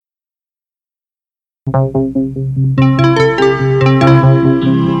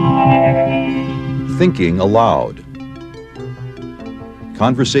Thinking Aloud.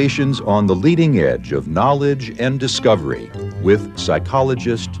 Conversations on the leading edge of knowledge and discovery with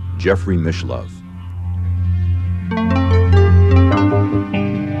psychologist Jeffrey Mishlove.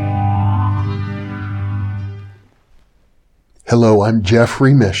 Hello, I'm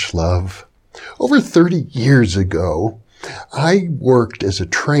Jeffrey Mishlove. Over 30 years ago, I worked as a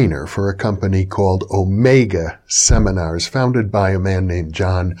trainer for a company called Omega Seminars, founded by a man named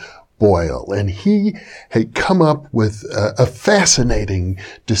John Boyle. And he had come up with a fascinating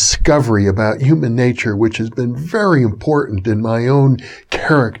discovery about human nature, which has been very important in my own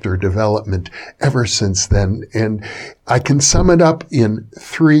character development ever since then. And I can sum it up in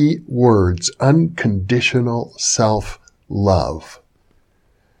 3 words: unconditional self-love.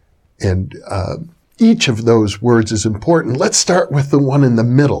 And each of those words is important. Let's start with the one in the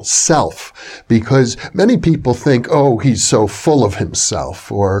middle, self, because many people think, oh, he's so full of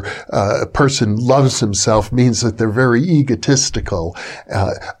himself, or a person loves himself means that they're very egotistical.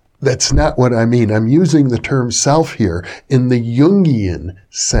 That's not what I mean. I'm using the term self here in the Jungian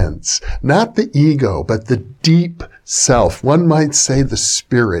sense, not the ego, but the deep self. One might say the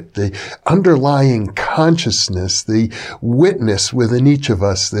spirit, the underlying consciousness, the witness within each of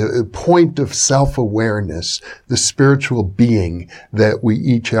us, the point of self-awareness, the spiritual being that we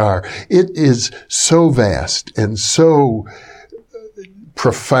each are. It is so vast and so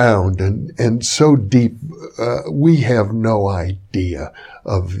profound and so deep, we have no idea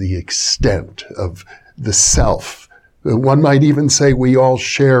of the extent of the self. One might even say we all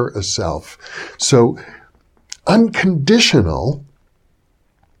share a self. So unconditional,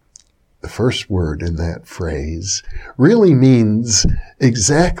 the first word in that phrase, really means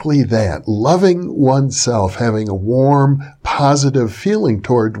exactly that. Loving oneself, having a warm, positive feeling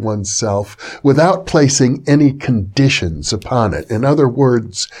toward oneself without placing any conditions upon it. In other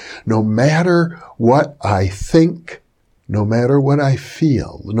words, no matter what I think, no matter what I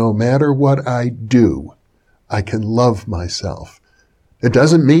feel, no matter what I do, I can love myself. It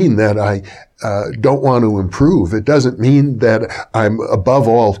doesn't mean that I don't want to improve. It doesn't mean that I'm above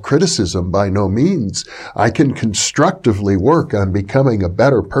all criticism, by no means. I can constructively work on becoming a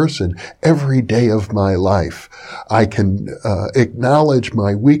better person every day of my life. I can acknowledge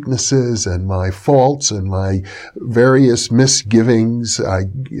my weaknesses and my faults and my various misgivings. I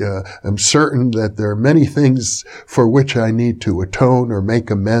am certain that there are many things for which I need to atone or make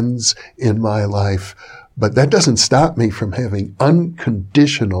amends in my life. But that doesn't stop me from having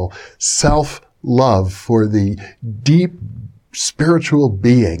unconditional self-love for the deep spiritual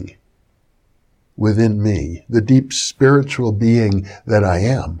being within me, the deep spiritual being that I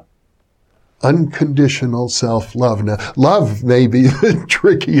am. Unconditional self-love. Now, love may be the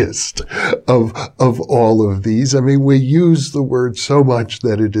trickiest of all of these. I mean, we use the word so much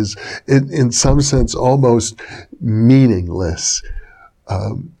that it is, in some sense, almost meaningless.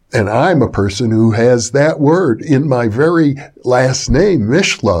 And I'm a person who has that word in my very last name,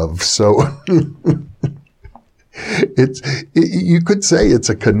 Mishlove. So you could say it's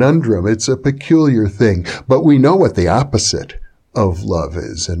a conundrum. It's a peculiar thing. But we know what the opposite of love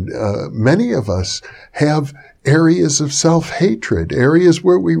is. And many of us have areas of self-hatred, areas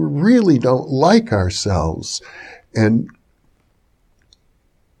where we really don't like ourselves. And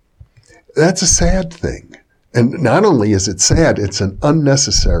that's a sad thing. And not only is it sad, it's an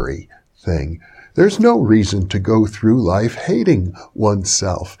unnecessary thing. There's no reason to go through life hating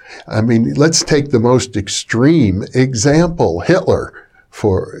oneself. I mean, let's take the most extreme example, Hitler.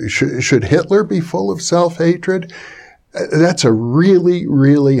 Should Hitler be full of self-hatred? That's a really,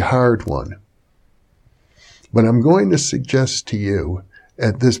 really hard one. But I'm going to suggest to you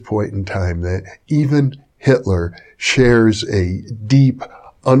at this point in time that even Hitler shares a deep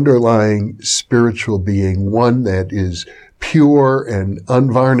underlying spiritual being, one that is pure and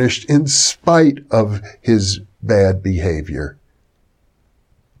unvarnished in spite of his bad behavior.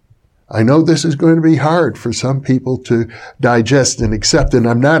 I know this is going to be hard for some people to digest and accept, and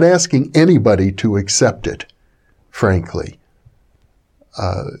I'm not asking anybody to accept it, frankly.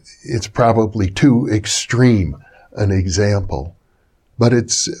 It's probably too extreme an example, but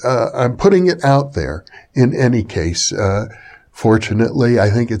I'm putting it out there in any case. Fortunately, I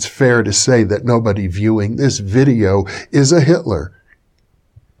think it's fair to say that nobody viewing this video is a Hitler.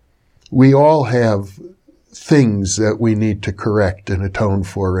 We all have things that we need to correct and atone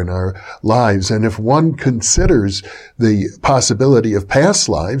for in our lives. And if one considers the possibility of past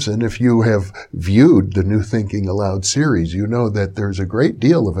lives, and if you have viewed the New Thinking Aloud series, you know that there's a great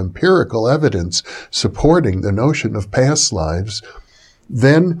deal of empirical evidence supporting the notion of past lives,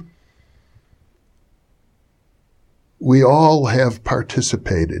 then we all have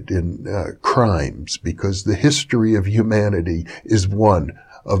participated in crimes because the history of humanity is one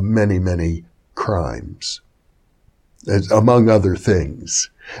of many, many crimes, among other things.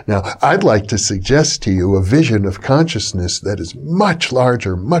 Now, I'd like to suggest to you a vision of consciousness that is much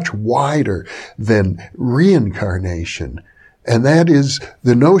larger, much wider than reincarnation. And that is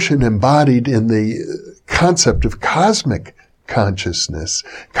the notion embodied in the concept of cosmic consciousness.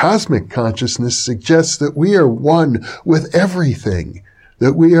 Cosmic consciousness suggests that we are one with everything,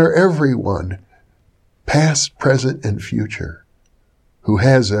 that we are everyone, past, present, and future, who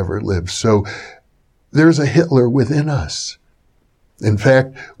has ever lived. So there's a Hitler within us. In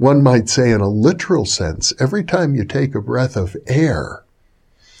fact, one might say in a literal sense, every time you take a breath of air,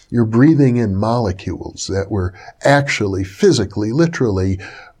 you're breathing in molecules that were actually, physically, literally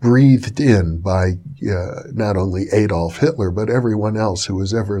breathed in by not only Adolf Hitler, but everyone else who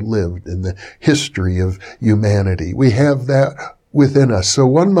has ever lived in the history of humanity. We have that within us. So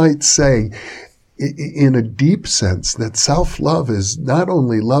one might say, in a deep sense, that self-love is not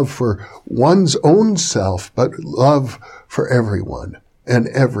only love for one's own self, but love for everyone and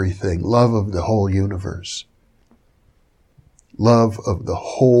everything, love of the whole universe. Love of the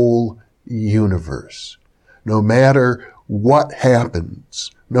whole universe. No matter what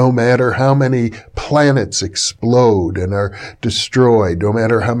happens, no matter how many planets explode and are destroyed, no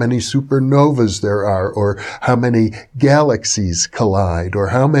matter how many supernovas there are, or how many galaxies collide, or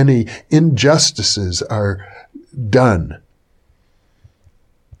how many injustices are done,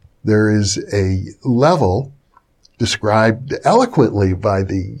 there is a level described eloquently by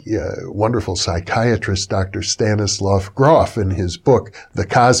the wonderful psychiatrist Dr. Stanislav Grof in his book, The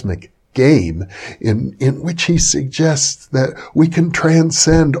Cosmic Game, in which he suggests that we can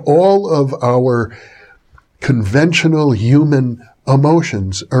transcend all of our conventional human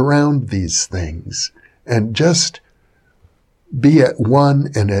emotions around these things and just be at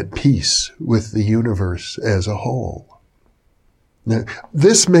one and at peace with the universe as a whole. Now,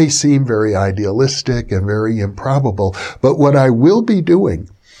 this may seem very idealistic and very improbable, but what I will be doing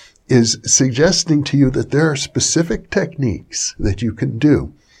is suggesting to you that there are specific techniques that you can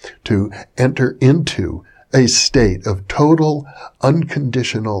do to enter into a state of total,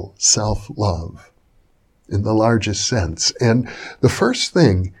 unconditional self-love in the largest sense. And the first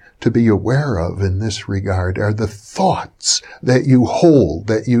thing to be aware of in this regard are the thoughts that you hold,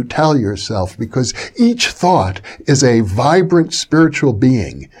 that you tell yourself, because each thought is a vibrant spiritual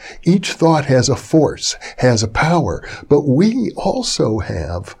being. Each thought has a force, has a power, but we also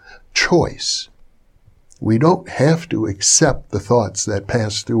have choice. We don't have to accept the thoughts that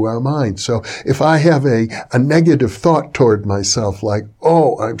pass through our mind. So if I have a negative thought toward myself, like,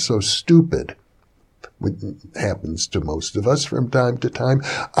 oh, I'm so stupid, which happens to most of us from time to time,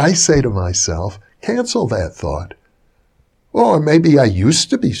 I say to myself, cancel that thought. Or maybe I used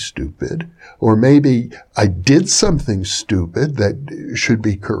to be stupid, or maybe I did something stupid that should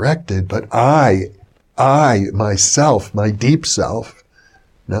be corrected, but I, myself, my deep self,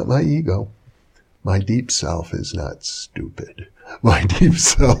 not my ego, my deep self is not stupid. My deep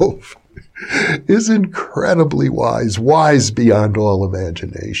self is incredibly wise beyond all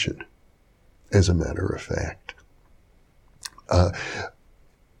imagination. As a matter of fact,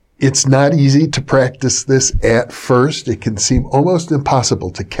 it's not easy to practice this at first. It can seem almost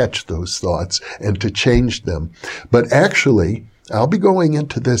impossible to catch those thoughts and to change them. But actually, I'll be going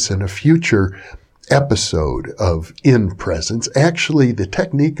into this in a future episode of In Presence. Actually, the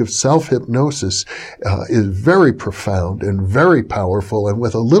technique of self-hypnosis is very profound and very powerful, and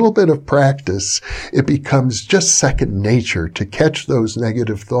with a little bit of practice, it becomes just second nature to catch those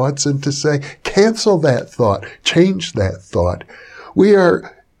negative thoughts and to say, cancel that thought, change that thought. We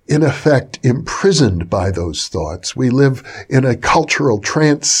are in effect imprisoned by those thoughts. We live in a cultural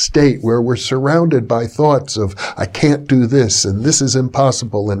trance state where we're surrounded by thoughts of, I can't do this, and this is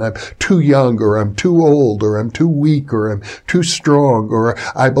impossible, and I'm too young, or I'm too old, or I'm too weak, or I'm too strong, or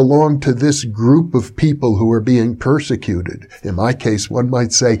I belong to this group of people who are being persecuted. In my case, one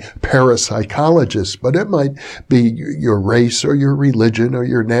might say parapsychologists, but it might be your race, or your religion, or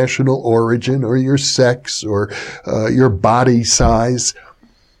your national origin, or your sex, or your body size.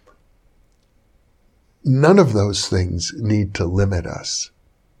 None of those things need to limit us.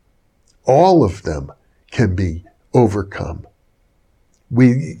 All of them can be overcome.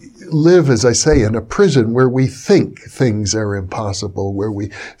 We live, as I say, in a prison where we think things are impossible, where we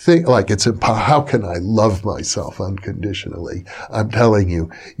think like it's impossible. How can I love myself unconditionally? I'm telling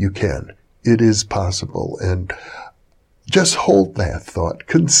you, you can. It is possible. And just hold that thought.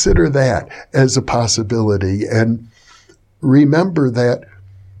 Consider that as a possibility. And remember that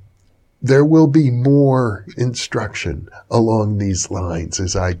there will be more instruction along these lines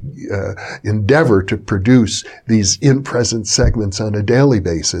as I endeavor to produce these in-present segments on a daily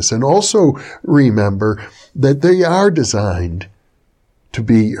basis. And also remember that they are designed to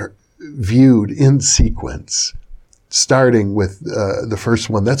be viewed in sequence, starting with the first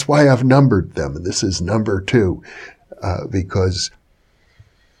one. That's why I've numbered them. And this is number 2, because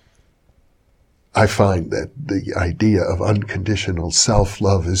I find that the idea of unconditional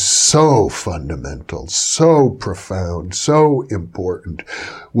self-love is so fundamental, so profound, so important.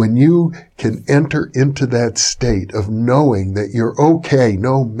 When you can enter into that state of knowing that you're okay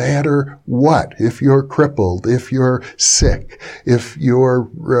no matter what, if you're crippled, if you're sick, if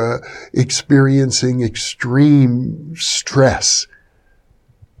you're experiencing extreme stress,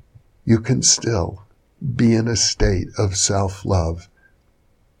 you can still be in a state of self-love.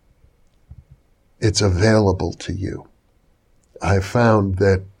 It's available to you. I found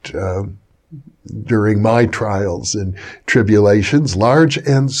that during my trials and tribulations, large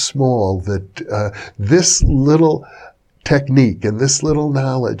and small, that this little technique and this little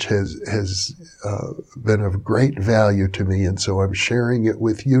knowledge has been of great value to me, and so I'm sharing it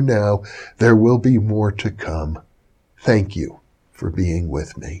with you now. There will be more to come. Thank you for being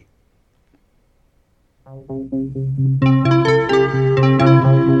with me.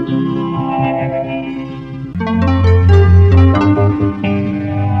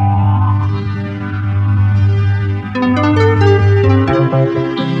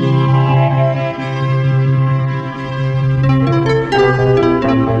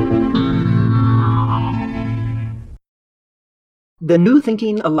 The New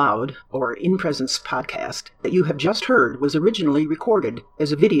Thinking Aloud, or In Presence podcast, that you have just heard was originally recorded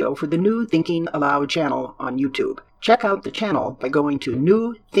as a video for the New Thinking Aloud channel on YouTube. Check out the channel by going to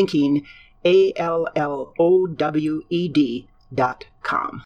newthinkingallowed.com.